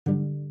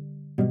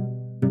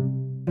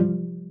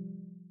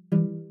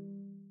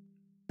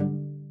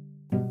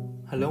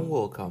Hello and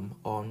welcome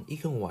on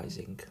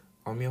Econwising.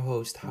 I'm your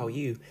host, How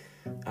You,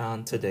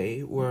 and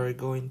today we're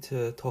going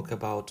to talk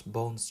about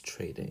bonds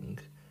trading.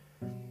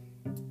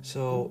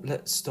 So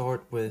let's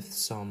start with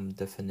some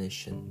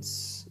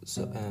definitions.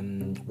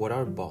 What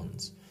are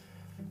bonds?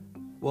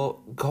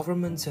 Well,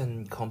 governments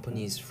and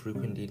companies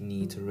frequently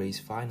need to raise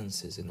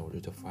finances in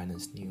order to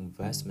finance new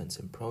investments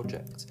and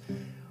projects.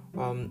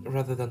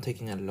 Rather than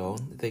taking a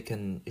loan, they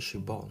can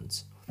issue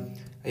bonds.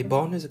 A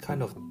bond is a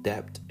kind of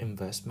debt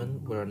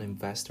investment where an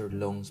investor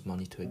loans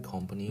money to a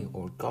company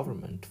or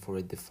government for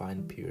a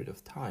defined period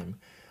of time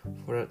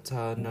for at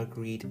an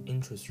agreed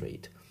interest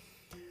rate.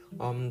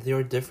 They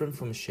are different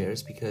from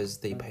shares because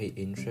they pay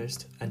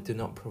interest and do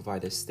not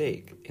provide a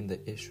stake in the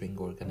issuing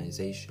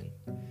organization.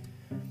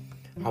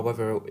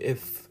 However,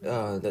 if,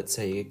 let's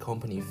say, a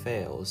company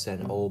fails,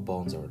 then all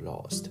bonds are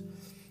lost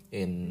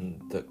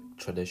in the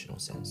traditional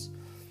sense.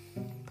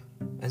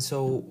 And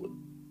so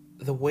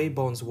the way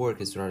bonds work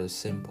is rather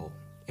simple.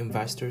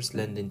 Investors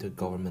lending to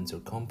governments or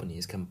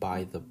companies can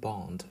buy the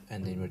bond,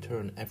 and in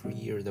return, every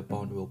year the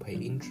bond will pay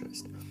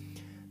interest.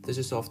 This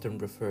is often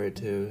referred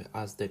to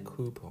as the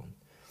coupon.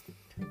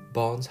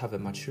 Bonds have a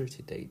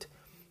maturity date.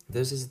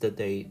 This is the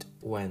date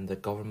when the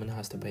government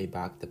has to pay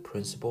back the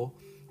principal,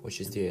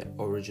 which is the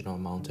original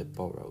amount it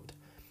borrowed.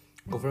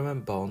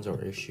 Government bonds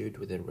are issued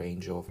with a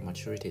range of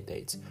maturity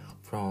dates,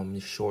 from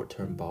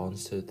short-term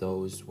bonds to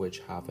those which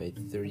have a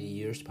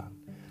 30-year span.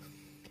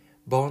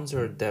 Bonds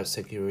are debt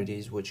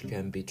securities which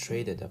can be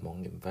traded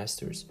among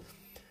investors.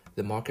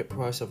 The market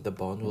price of the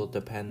bond will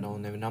depend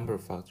on a number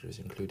of factors,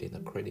 including the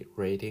credit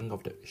rating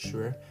of the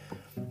issuer,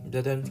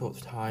 the length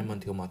of time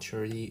until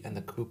maturity, and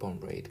the coupon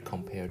rate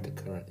compared to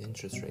current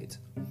interest rates.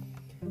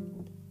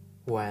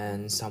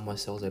 When someone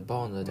sells a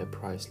bond at a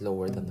price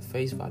lower than the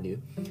face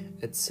value,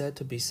 it's said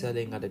to be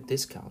selling at a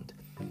discount.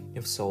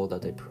 If sold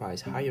at a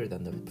price higher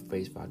than the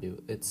face value,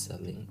 it's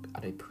selling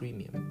at a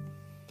premium.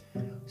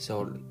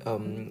 So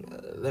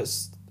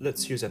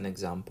let's use an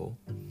example.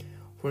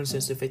 For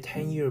instance, if a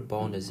 10-year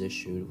bond is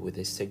issued with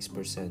a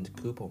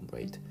 6% coupon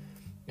rate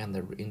and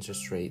the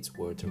interest rates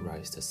were to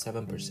rise to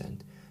 7%,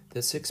 the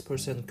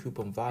 6%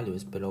 coupon value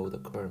is below the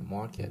current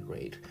market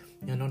rate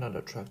and not an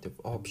attractive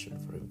option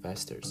for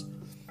investors.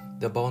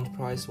 The bond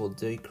price will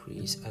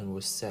decrease and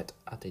will set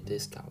at a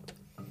discount.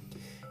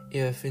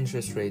 If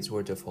interest rates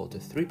were to fall to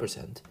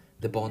 3%,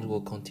 the bond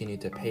will continue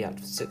to pay at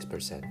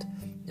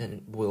 6%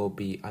 and will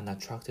be an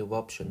attractive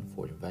option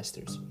for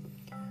investors.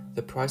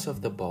 The price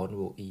of the bond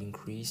will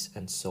increase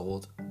and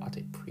sold at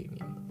a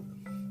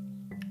premium.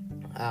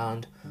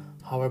 And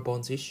how are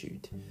bonds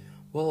issued?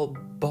 Well,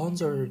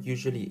 bonds are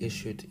usually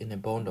issued in a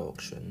bond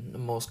auction.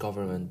 Most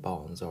government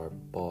bonds are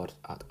bought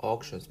at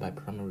auctions by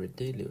primary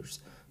dealers,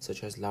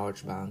 such as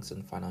large banks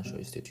and financial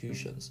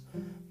institutions.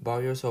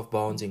 Buyers of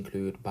bonds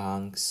include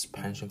banks,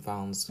 pension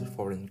funds,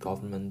 foreign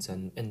governments,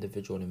 and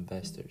individual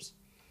investors.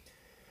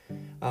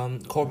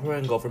 Corporate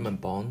and government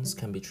bonds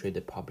can be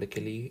traded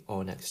publicly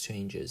on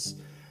exchanges.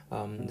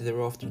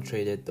 They're often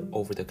traded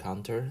over the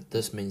counter.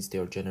 This means they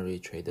are generally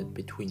traded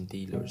between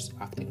dealers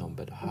acting on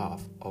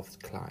behalf of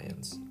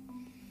clients.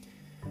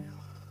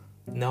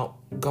 Now,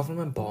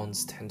 government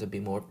bonds tend to be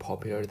more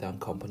popular than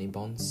company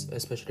bonds,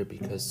 especially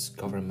because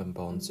government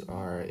bonds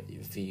are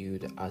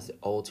viewed as the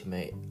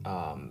ultimate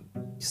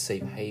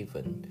safe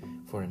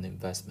haven for an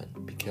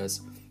investment,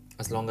 because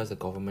as long as the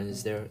government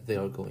is there, they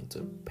are going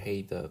to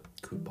pay the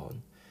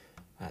coupon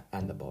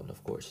and the bond,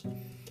 of course.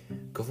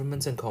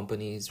 Governments and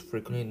companies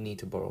frequently need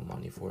to borrow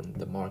money for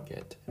the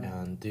market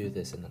and do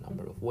this in a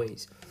number of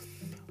ways.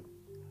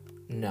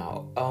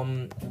 Now,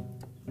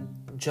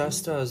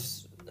 just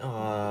as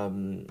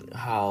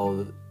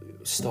how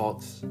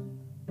stocks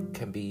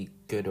can be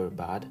good or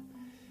bad,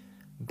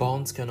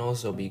 bonds can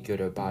also be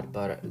good or bad,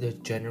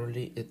 but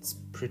generally it's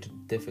pretty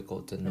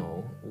difficult to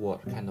know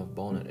what kind of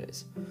bond it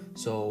is.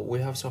 So we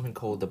have something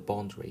called the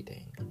bond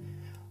rating.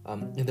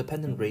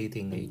 Independent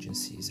rating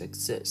agencies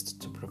exist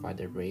to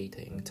provide a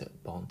rating to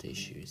bond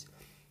issues.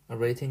 A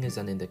rating is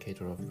an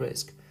indicator of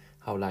risk,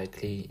 how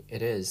likely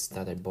it is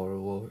that a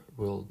borrower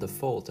will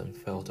default and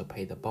fail to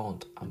pay the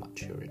bond at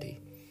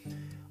maturity.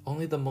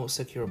 Only the most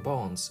secure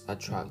bonds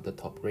attract the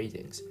top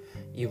ratings.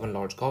 Even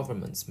large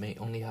governments may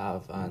only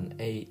have an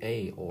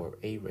AA or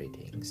A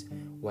ratings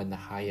when the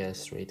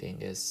highest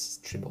rating is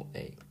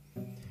AAA.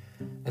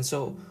 And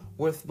so,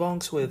 with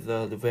bonds with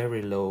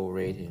very low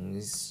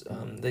ratings,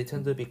 they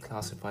tend to be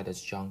classified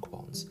as junk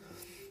bonds.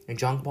 A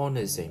junk bond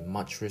is a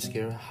much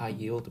riskier,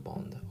 high-yield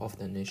bond,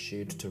 often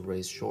issued to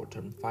raise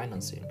short-term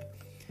financing.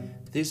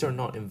 These are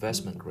not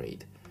investment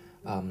grade.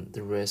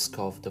 The risk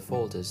of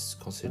default is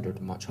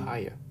considered much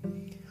higher.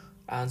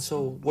 And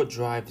so, what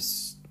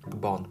drives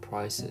bond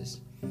prices?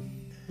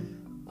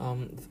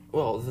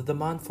 The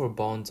demand for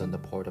bonds on the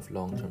part of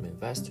long-term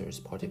investors,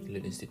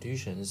 particularly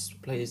institutions,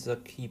 plays a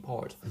key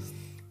part.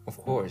 Of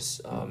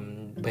course,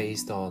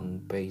 based on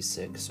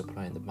basic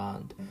supply and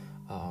demand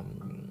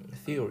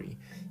theory,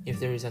 if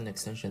there is an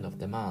extension of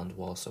demand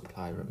while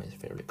supply remains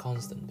fairly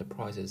constant, the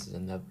price is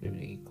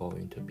inevitably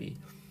going to be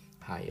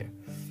higher.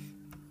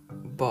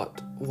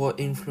 But what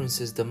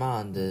influences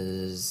demand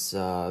is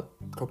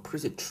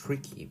pretty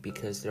tricky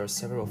because there are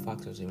several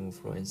factors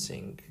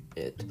influencing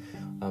it.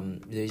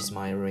 These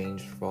might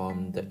range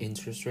from the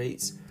interest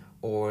rates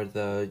or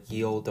the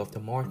yield of the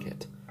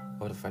market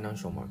or the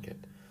financial market.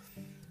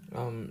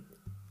 Um,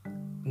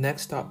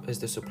 Next up is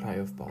the supply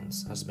of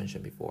bonds, as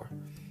mentioned before.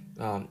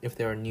 If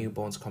there are new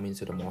bonds coming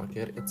to the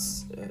market,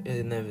 it's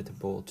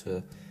inevitable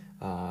to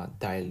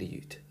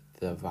dilute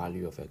the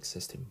value of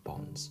existing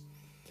bonds.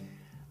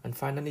 And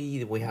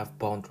finally, we have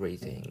bond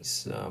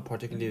ratings,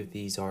 particularly if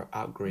these are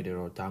upgraded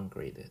or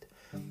downgraded.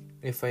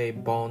 If a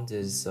bond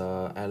is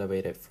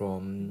elevated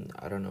from,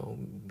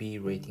 B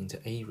rating to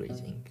A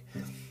rating,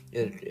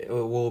 it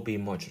will be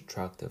much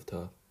attractive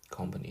to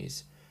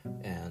companies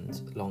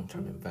and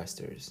long-term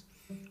investors.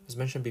 As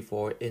mentioned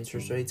before,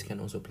 interest rates can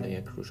also play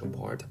a crucial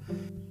part.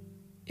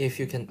 If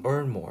you can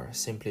earn more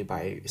simply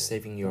by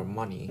saving your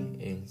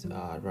money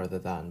rather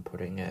than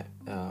putting it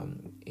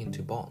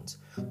into bonds,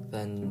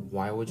 then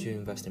why would you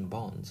invest in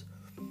bonds?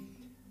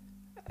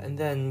 And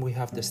then we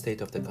have the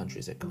state of the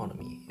country's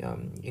economy,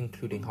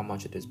 including how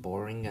much it is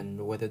borrowing and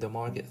whether the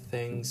market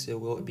thinks it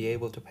will be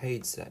able to pay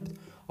its debt.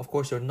 Of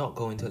course, you're not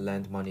going to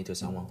lend money to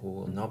someone who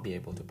will not be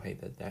able to pay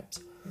the debt.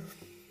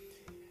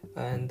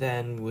 And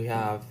then we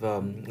have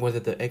whether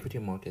the equity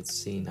market is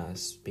seen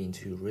as being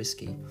too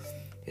risky.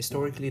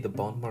 Historically, the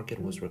bond market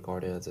was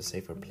regarded as a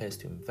safer place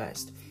to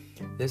invest.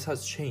 This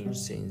has changed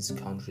since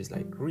countries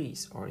like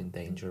Greece are in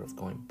danger of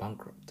going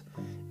bankrupt.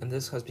 And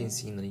this has been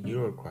seen in the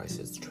Euro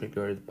crisis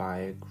triggered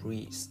by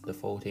Greece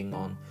defaulting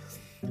on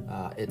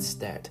its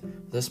debt.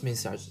 This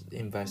means that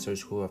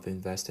investors who have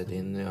invested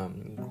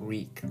in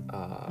Greek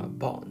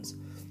bonds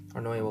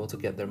are not able to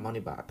get their money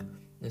back.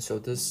 And so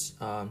this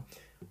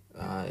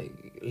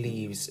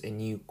leaves a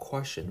new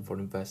question for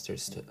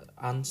investors to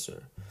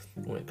answer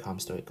when it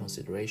comes to a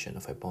consideration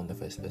of a bond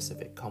of a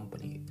specific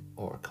company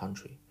or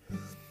country.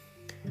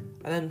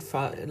 And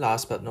then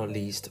last but not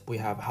least, we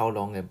have how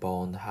long a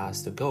bond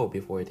has to go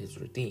before it is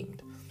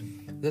redeemed.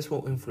 This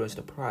will influence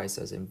the price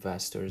as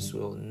investors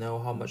will know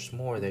how much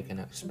more they can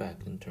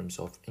expect in terms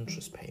of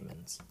interest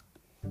payments.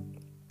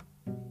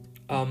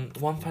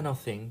 One final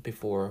thing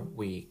before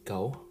we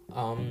go,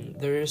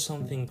 there is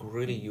something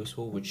really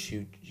useful which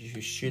you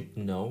should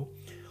know,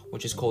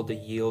 which is called the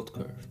yield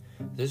curve.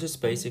 This is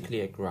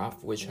basically a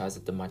graph which has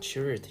the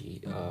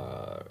maturity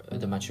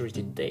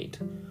date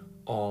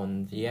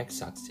on the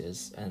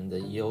x-axis and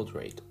the yield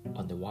rate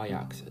on the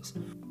y-axis.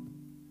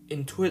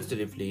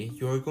 Intuitively,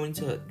 you're going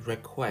to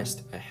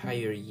request a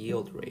higher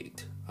yield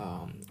rate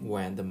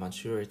when the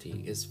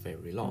maturity is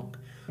very long.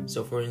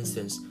 So for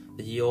instance,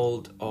 the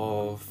yield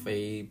of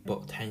a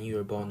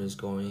 10-year bond is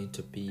going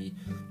to be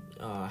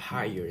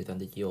higher than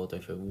the yield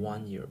of a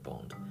 1-year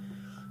bond.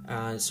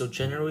 So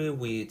generally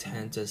we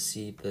tend to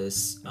see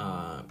this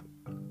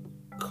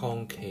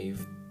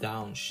concave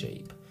down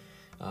shape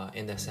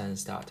in the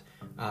sense that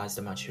as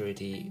the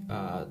maturity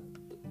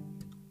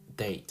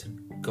date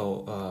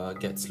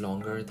gets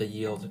longer, the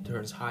yield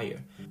turns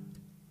higher.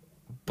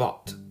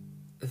 But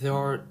there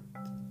are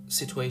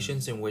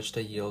situations in which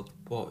the yield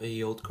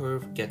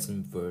curve gets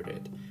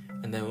inverted,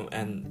 and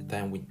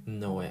then we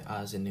know it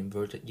as an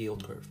inverted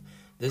yield curve.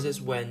 This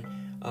is when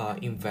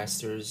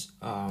investors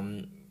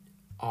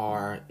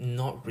are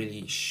not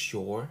really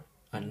sure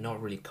and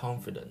not really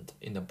confident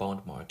in the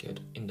bond market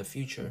in the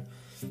future.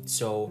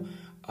 So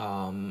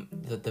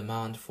the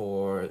demand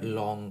for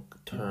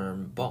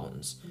long-term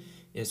bonds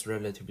is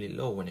relatively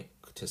low when it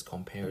is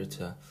compared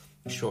to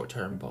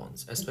short-term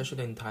bonds,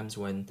 especially in times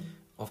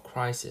of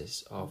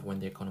crisis, of when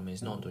the economy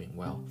is not doing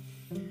well.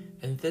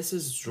 And this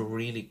is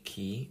really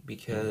key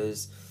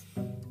because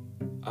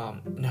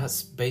it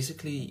has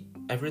basically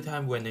every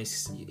time when a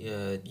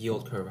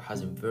yield curve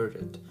has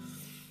inverted,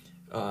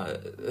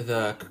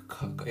 the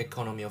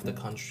economy of the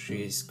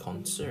country is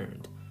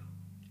concerned,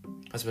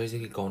 has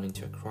basically gone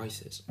into a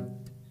crisis.